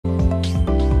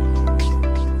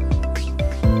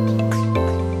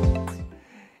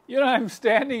I'm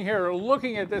standing here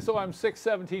looking at this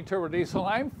OM617 turbo diesel,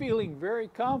 I'm feeling very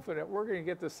confident we're going to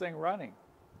get this thing running.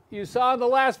 You saw in the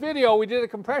last video we did a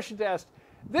compression test.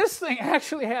 This thing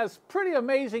actually has pretty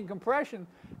amazing compression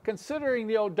considering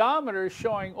the odometer is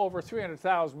showing over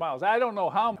 300,000 miles. I don't know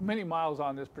how many miles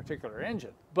on this particular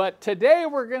engine. But today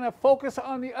we're going to focus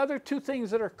on the other two things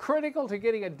that are critical to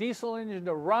getting a diesel engine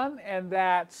to run, and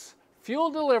that's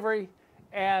fuel delivery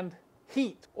and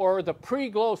heat, or the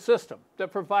pre-glow system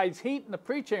that provides heat in the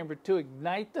pre-chamber to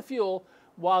ignite the fuel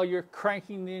while you're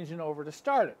cranking the engine over to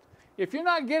start it. If you're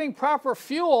not getting proper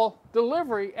fuel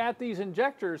delivery at these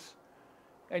injectors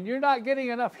and you're not getting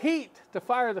enough heat to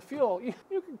fire the fuel,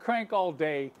 you can crank all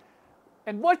day.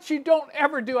 And what you don't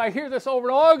ever do, I hear this over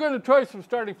and over, oh, I'm going to try some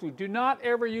starting fluid. Do not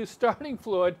ever use starting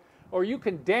fluid or you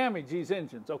can damage these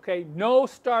engines, okay? No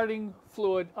starting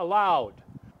fluid allowed.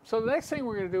 So the next thing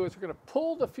we're going to do is we're going to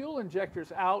pull the fuel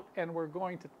injectors out and we're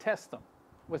going to test them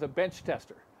with a bench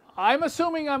tester. I'm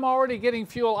assuming I'm already getting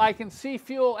fuel. I can see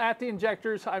fuel at the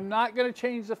injectors. I'm not going to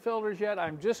change the filters yet.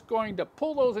 I'm just going to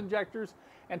pull those injectors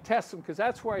and test them because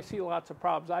that's where I see lots of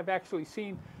problems. I've actually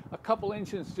seen a couple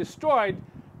engines destroyed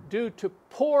due to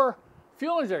poor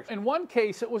fuel injection. In one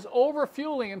case, it was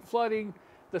over-fueling and flooding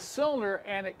the cylinder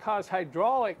and it caused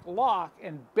hydraulic lock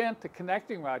and bent the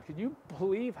connecting rod. Could you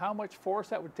believe how much force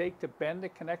that would take to bend the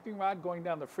connecting rod going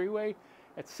down the freeway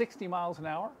at 60 miles an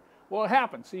hour? Well, it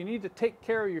happens. So you need to take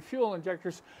care of your fuel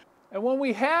injectors. And when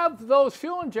we have those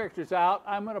fuel injectors out,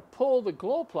 I'm going to pull the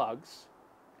glow plugs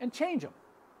and change them.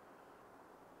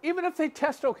 Even if they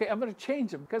test okay, I'm going to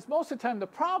change them because most of the time the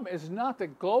problem is not the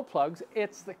glow plugs,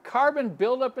 it's the carbon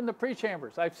buildup in the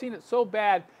pre-chambers. I've seen it so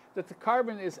bad that the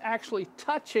carbon is actually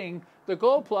touching the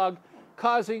glow plug,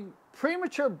 causing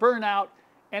premature burnout,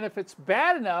 and if it's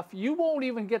bad enough, you won't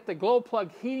even get the glow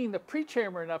plug heating the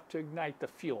pre-chamber enough to ignite the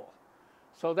fuel.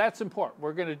 So that's important.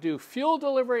 We're going to do fuel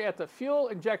delivery at the fuel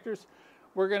injectors.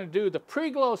 We're going to do the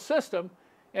pre-glow system,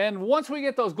 and once we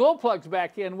get those glow plugs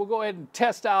back in, we'll go ahead and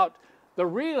test out the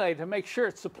relay to make sure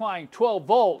it's supplying 12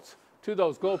 volts to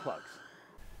those glow plugs.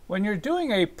 When you're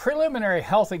doing a preliminary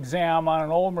health exam on an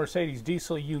old Mercedes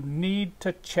diesel, you need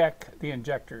to check the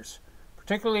injectors,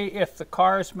 particularly if the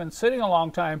car's been sitting a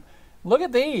long time. Look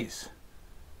at these.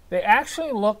 They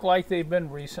actually look like they've been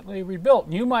recently rebuilt.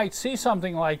 You might see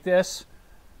something like this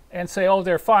and say, oh,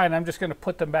 they're fine, I'm just going to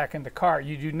put them back in the car.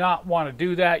 You do not want to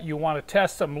do that. You want to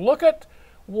test them. Look at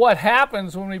what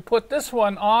happens when we put this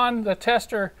one on the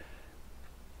tester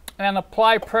and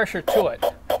apply pressure to it.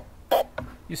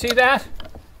 You see that?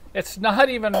 It's not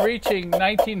even reaching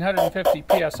 1950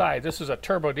 psi. This is a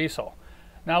turbo diesel.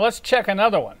 Now let's check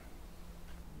another one.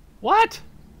 What?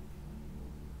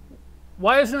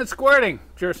 Why isn't it squirting,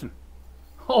 Jerson?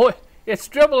 Oh, it's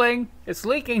dribbling. It's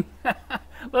leaking.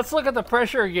 Let's look at the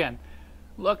pressure again.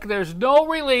 Look, there's no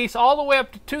release all the way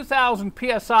up to 2000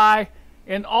 psi,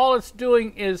 and all it's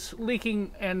doing is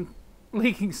leaking and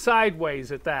leaking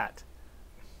sideways at that.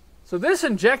 So this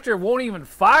injector won't even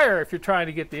fire if you're trying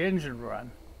to get the engine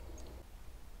run.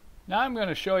 Now I'm going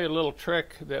to show you a little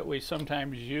trick that we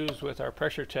sometimes use with our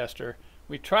pressure tester.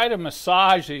 We try to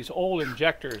massage these old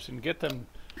injectors and get them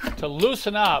to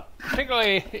loosen up,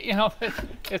 particularly, you know,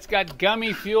 it's got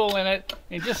gummy fuel in it,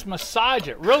 and just massage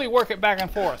it. Really work it back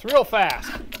and forth real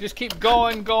fast. Just keep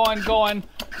going, going, going.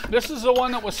 This is the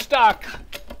one that was stuck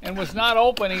and was not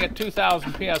opening at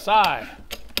 2000 psi.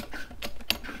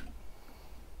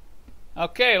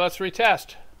 Okay, let's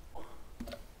retest.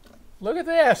 Look at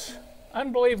this.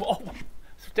 Unbelievable.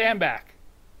 Stand back.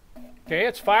 Okay,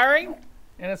 it's firing,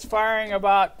 and it's firing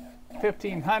about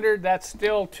 1500. That's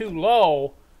still too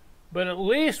low, but at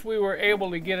least we were able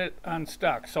to get it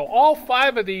unstuck. So all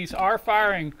 5 of these are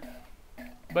firing,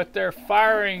 but they're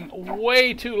firing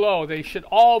way too low. They should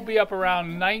all be up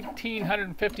around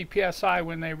 1950 psi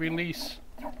when they release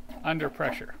under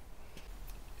pressure.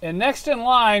 And next in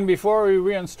line, before we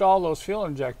reinstall those fuel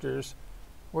injectors,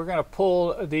 we're going to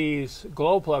pull these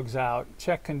glow plugs out,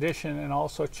 check condition, and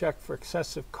also check for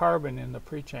excessive carbon in the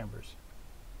pre-chambers.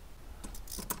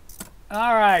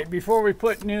 All right, before we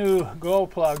put new glow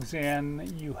plugs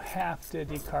in, you have to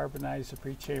decarbonize the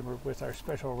pre-chamber with our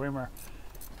special rimmer.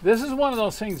 This is one of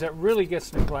those things that really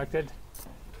gets neglected.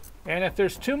 And if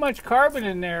there's too much carbon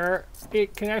in there,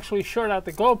 it can actually short out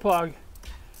the glow plug,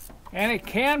 and it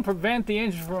can prevent the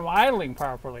engine from idling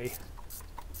properly.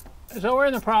 So we're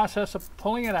in the process of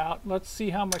pulling it out. Let's see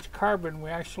how much carbon we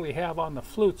actually have on the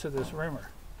flutes of this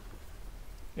rimmer.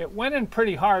 It went in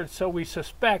pretty hard, so we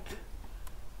suspect,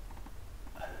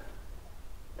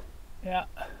 yeah,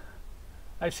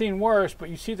 I've seen worse, but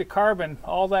you see the carbon,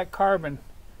 all that carbon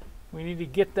We need to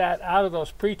get that out of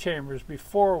those pre-chambers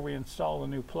before we install the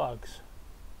new plugs.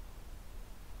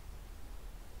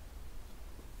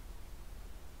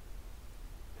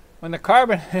 When the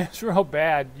carbon is real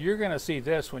bad, you're going to see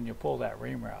this when you pull that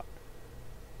reamer out.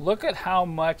 Look at how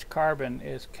much carbon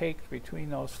is caked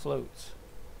between those flutes.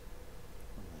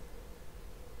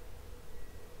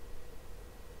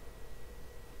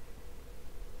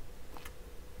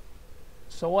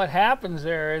 So what happens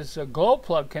there is the glow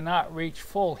plug cannot reach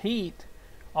full heat.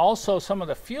 Also, some of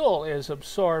the fuel is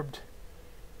absorbed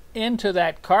into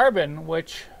that carbon,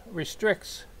 which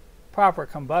restricts proper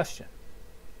combustion.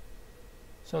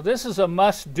 So this is a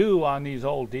must-do on these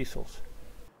old diesels.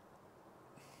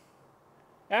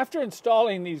 After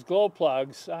installing these glow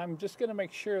plugs, I'm just going to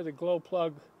make sure the glow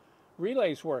plug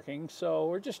relay is working. So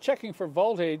we're just checking for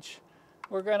voltage.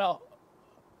 We're going to,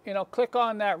 click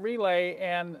on that relay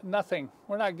and nothing.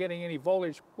 We're not getting any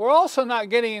voltage. We're also not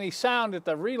getting any sound at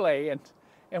the relay,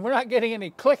 and we're not getting any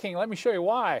clicking. Let me show you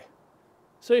why.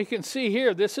 So you can see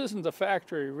here, this isn't the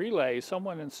factory relay.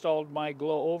 Someone installed my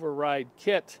glow override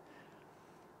kit.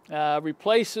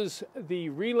 Replaces the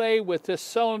relay with this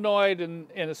solenoid, and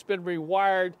it's been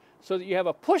rewired so that you have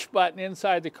a push button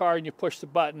inside the car, and you push the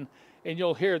button and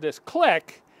you'll hear this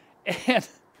click, and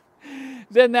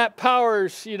then that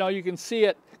powers, you can see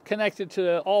it connected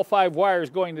to all 5 wires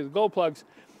going to the glow plugs.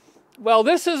 Well,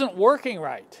 this isn't working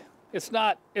right. It's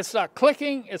not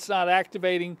clicking, it's not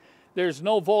activating. There's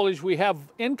no voltage. We have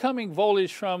incoming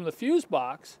voltage from the fuse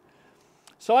box.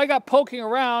 So I got poking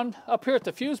around up here at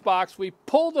the fuse box. We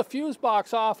pulled the fuse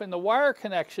box off, and the wire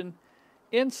connection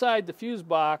inside the fuse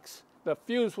box, the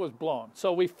fuse was blown.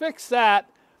 So we fixed that.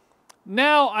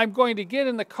 Now I'm going to get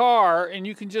in the car, and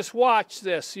you can just watch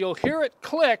this. You'll hear it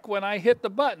click when I hit the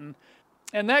button,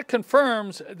 and that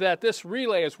confirms that this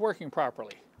relay is working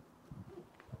properly.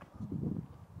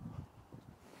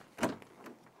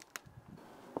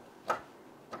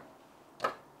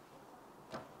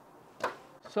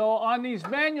 So on these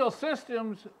manual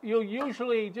systems, you'll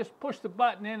usually just push the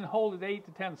button in and hold it 8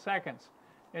 to 10 seconds,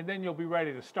 and then you'll be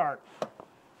ready to start.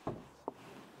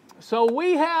 So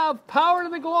we have power to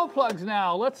the glow plugs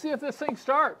now. Let's see if this thing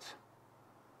starts.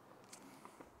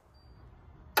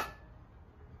 Are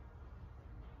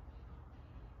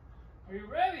you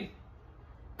ready?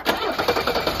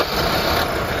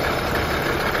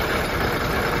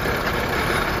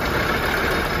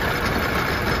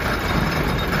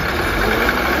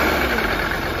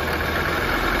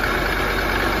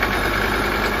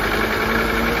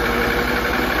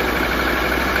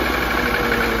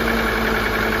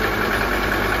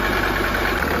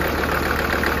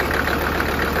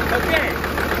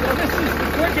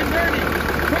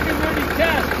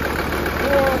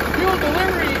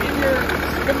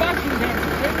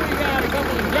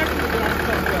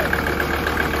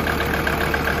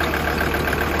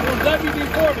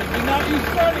 WD-40, do not use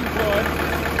starting fluid. You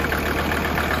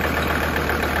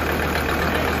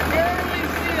can barely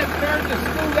see it start to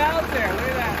smooth out there. Look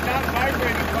at that, not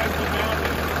vibrating quite so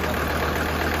badly.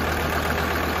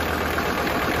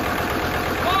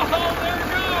 Oh, there it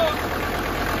goes.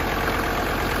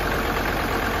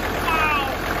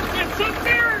 Wow, it's a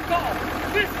miracle.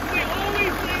 This is the only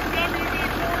thing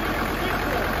WD-40 is good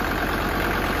for.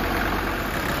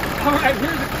 All right,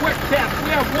 here's a quick test. We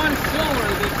have one cylinder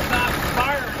that's not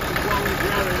firing as well as the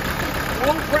others.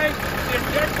 We'll break the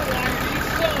injector line in each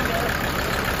cylinder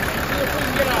and see if we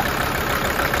can get up.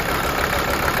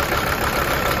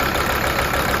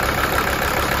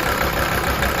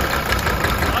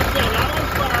 Okay, that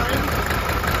one's firing.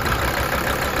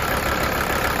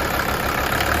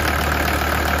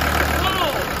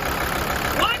 Whoa!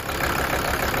 What?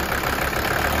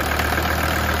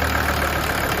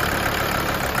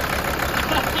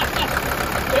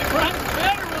 It runs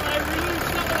better when I release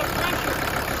some of the pressure.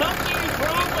 Something is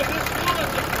wrong with this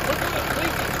cylinder. Look at it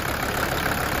leaking.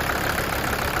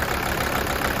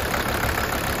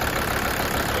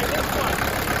 Okay, this one.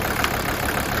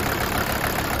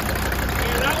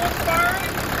 Okay, that one's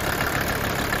firing.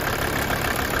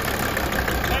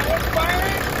 That one's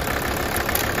firing.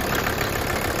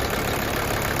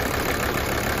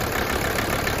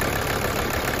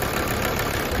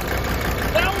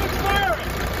 That one's firing.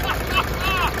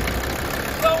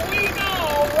 So we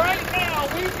know right now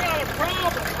we've got a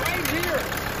problem right here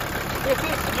with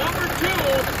this number 2.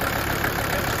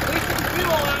 It's leaking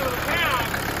fuel out of the cap,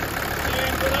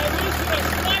 and when I loosen it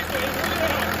slightly, look at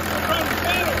that, it runs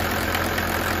better.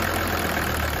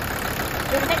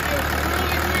 That is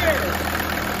really weird.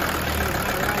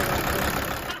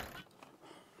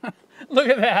 Look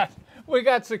at that. We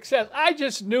got success. I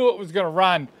just knew it was going to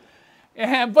run.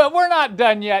 But we're not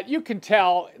done yet. You can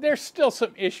tell there's still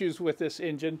some issues with this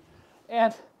engine.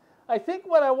 And I think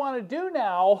what I want to do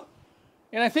now,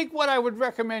 and I think what I would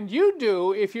recommend you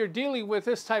do if you're dealing with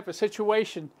this type of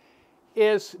situation,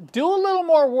 is do a little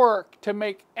more work to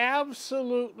make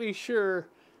absolutely sure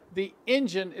the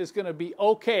engine is going to be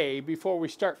okay before we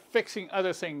start fixing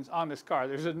other things on this car.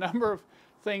 There's a number of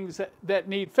things that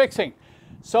need fixing.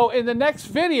 So in the next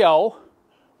video,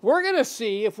 we're going to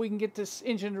see if we can get this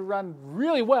engine to run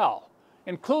really well,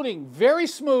 including very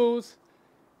smooth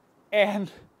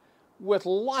and with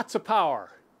lots of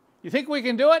power. You think we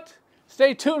can do it?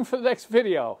 Stay tuned for the next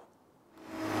video.